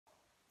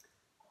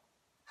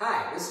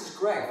Hi, this is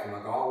Greg from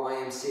McGaw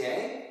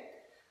YMCA.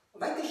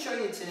 I'd like to show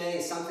you today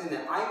something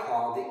that I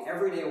call the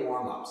everyday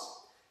warm-ups.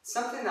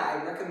 Something that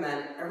I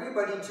recommend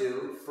everybody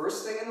do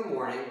first thing in the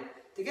morning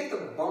to get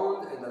the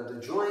bone and the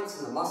joints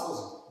and the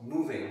muscles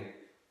moving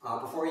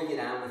before you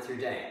get on with your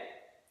day.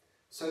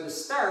 So to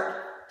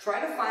start,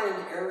 try to find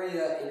an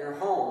area in your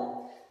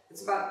home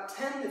that's about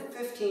 10 to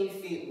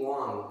 15 feet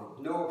long with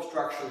no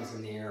obstructions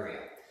in the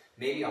area.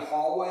 Maybe a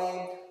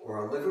hallway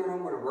or a living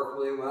room would work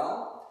really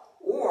well.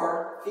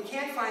 Or, if you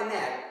can't find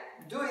that,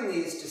 doing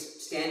these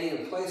just standing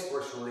in place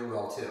works really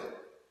well too.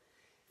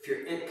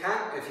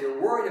 If you're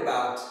worried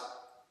about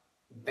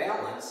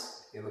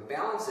balance, you have a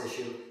balance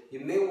issue,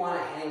 you may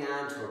want to hang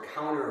on to a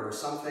counter or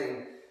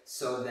something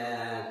so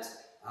that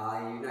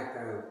you're not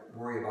going to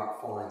worry about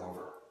falling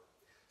over.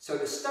 So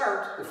to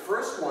start, the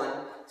first one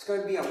is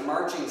going to be a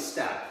marching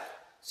step.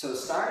 So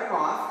starting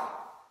off,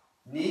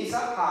 knees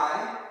up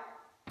high,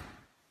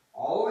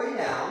 all the way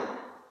down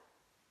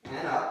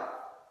and up,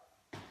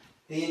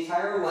 the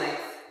entire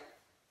length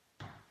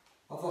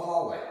of the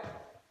hallway.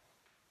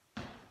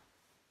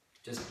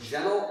 Just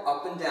gentle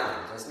up and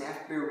down. It doesn't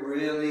have to be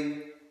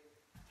really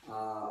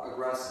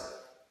aggressive.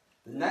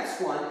 The next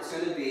one is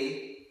going to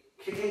be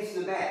kicking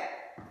to the back.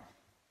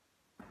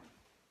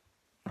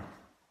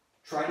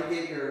 Try to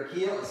get your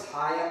heel as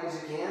high up as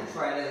you can.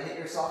 Try to hit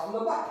yourself in the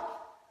butt.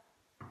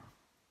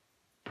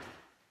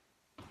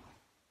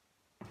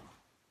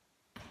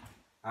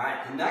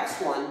 Alright, the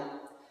next one,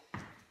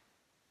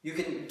 you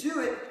can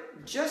do it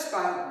just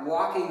by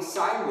walking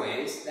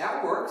sideways.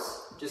 That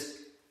works. Just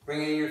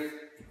bringing your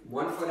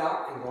one foot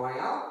out and going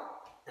out,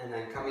 and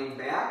then coming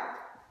back.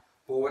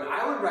 But what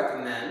I would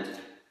recommend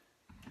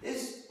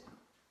is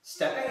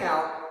stepping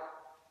out,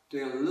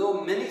 doing a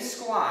little mini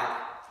squat,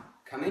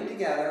 coming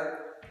together,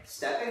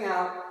 stepping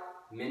out,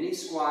 mini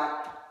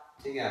squat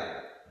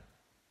together.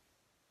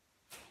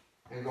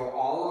 And go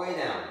all the way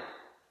down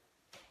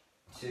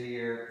to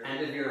your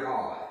end of your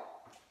hallway.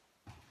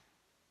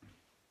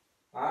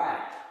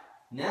 Alright.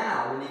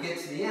 Now, when you get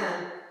to the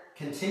end,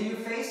 continue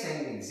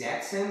facing the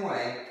exact same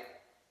way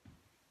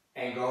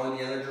and go in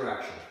the other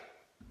direction.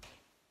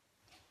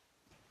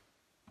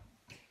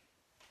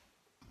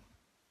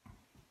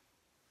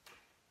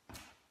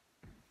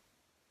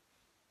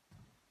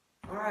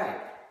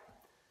 Alright.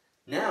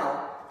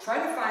 Now,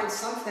 try to find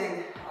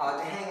something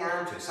to hang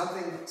on to,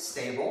 something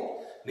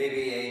stable,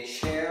 maybe a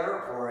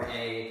chair or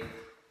a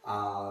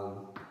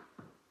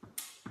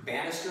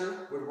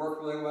banister would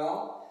work really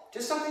well.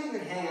 Just something you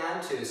can hang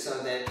on to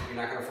so that you're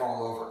not going to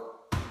fall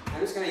over. I'm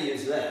just going to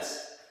use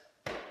this.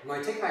 I'm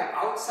going to take my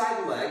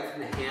outside leg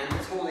from the hand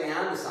that's holding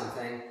on to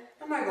something.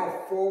 I'm going to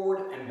go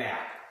forward and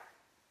back.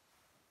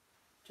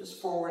 Just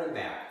forward and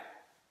back.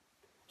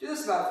 Do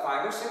this about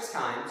 5 or 6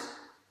 times.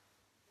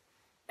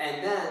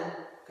 And then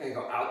I'm going to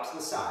go out to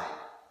the side.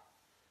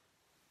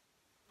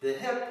 The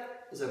hip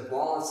is a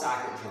ball and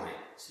socket joint.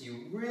 So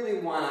you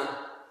really want to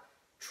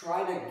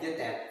try to get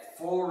that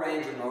full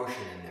range of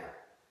motion in there.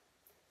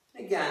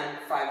 Again,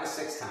 5 to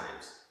 6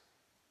 times.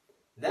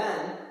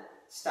 Then,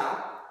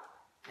 stop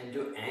and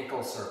do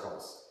ankle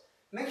circles.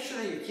 Make sure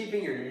that you're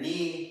keeping your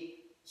knee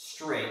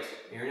straight.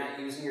 You're not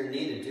using your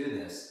knee to do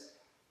this.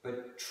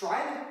 But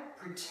try to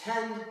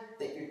pretend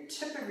that your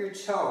tip of your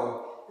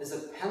toe is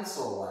a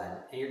pencil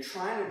lead and you're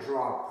trying to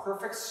draw a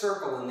perfect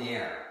circle in the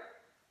air.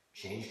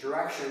 Change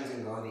directions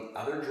and go the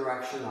other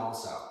direction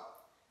also.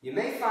 You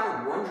may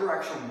find one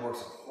direction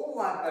works a whole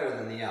lot better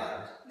than the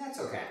other, and that's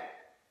okay.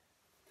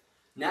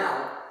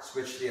 Now,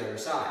 switch to the other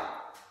side.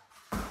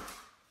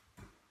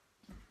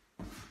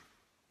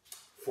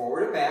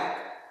 Forward and back.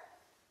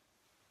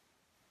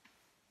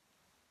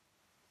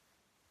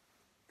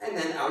 And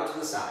then out to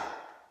the side.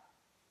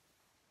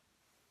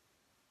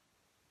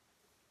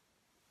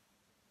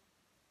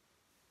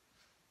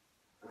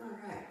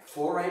 Alright,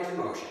 full range of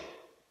motion.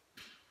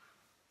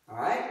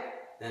 Alright,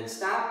 then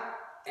stop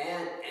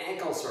and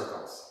ankle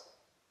circles.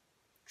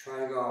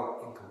 Try to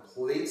go in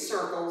complete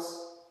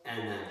circles.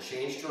 And then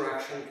change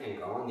direction and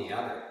go in the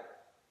other.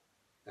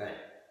 Good.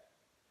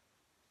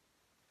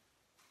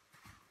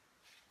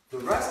 The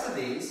rest of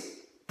these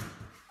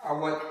are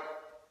what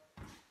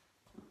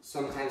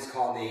sometimes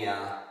called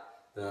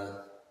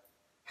the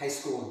high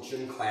school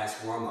gym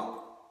class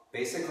warm-up.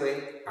 Basically,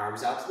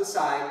 arms out to the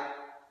side,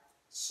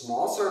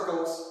 small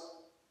circles,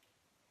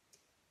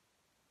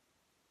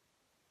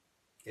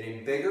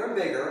 getting bigger and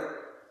bigger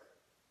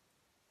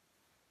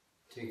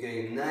to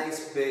getting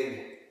nice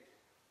big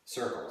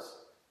circles.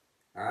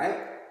 Alright,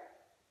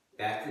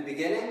 back to the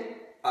beginning,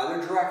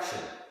 other direction.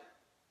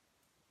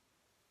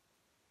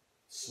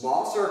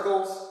 Small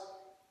circles,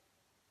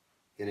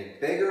 getting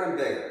bigger and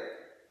bigger.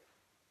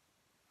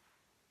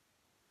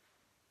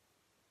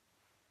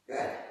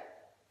 Good.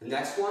 The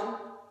next one,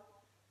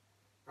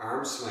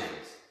 arm swings.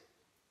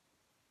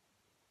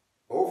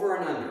 Over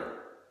and under.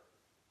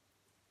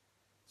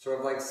 Sort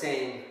of like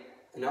saying,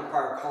 an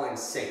umpire calling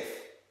safe.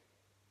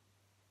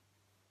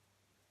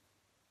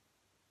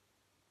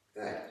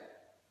 Good.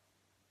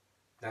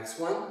 Next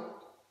one,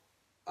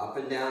 up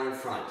and down in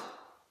front.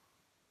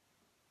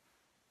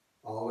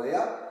 All the way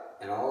up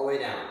and all the way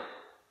down.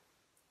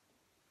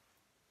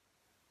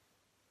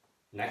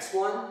 Next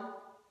one,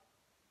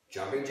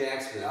 jumping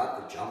jacks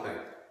without the jumping.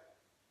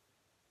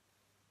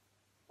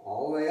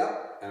 All the way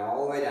up and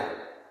all the way down.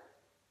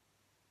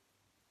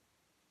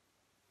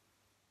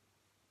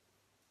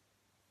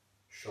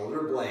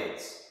 Shoulder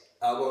blades.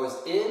 Elbows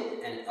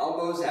in and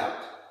elbows out.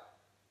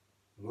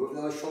 Move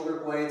those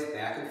shoulder blades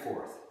back and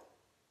forth.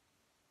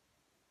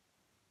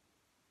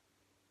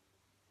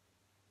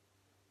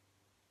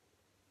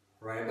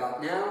 Right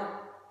about now,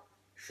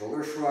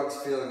 shoulder shrugs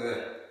feel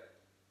good.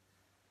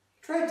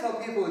 Try to tell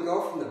people to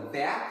go from the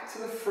back to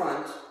the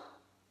front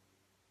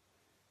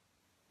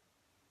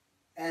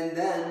and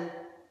then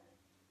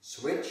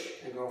switch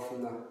and go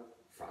from the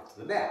front to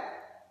the back.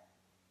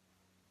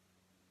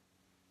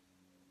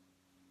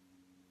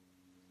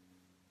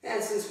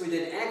 And since we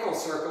did ankle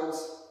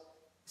circles,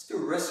 let's do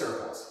wrist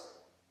circles.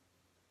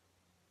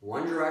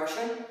 One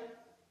direction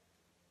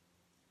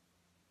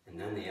and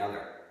then the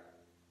other.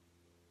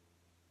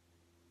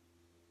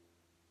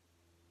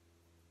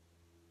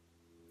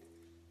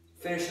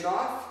 Finish it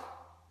off,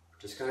 we're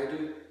just going to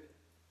do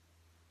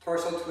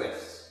torso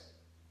twists.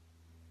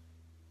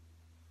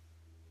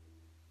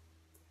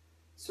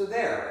 So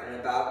there, in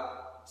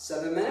about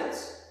 7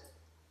 minutes,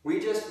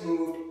 we just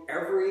moved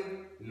every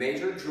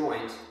major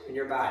joint in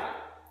your body.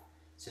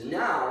 So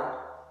now,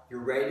 you're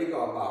ready to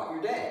go about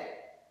your day.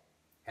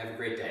 Have a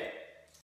great day.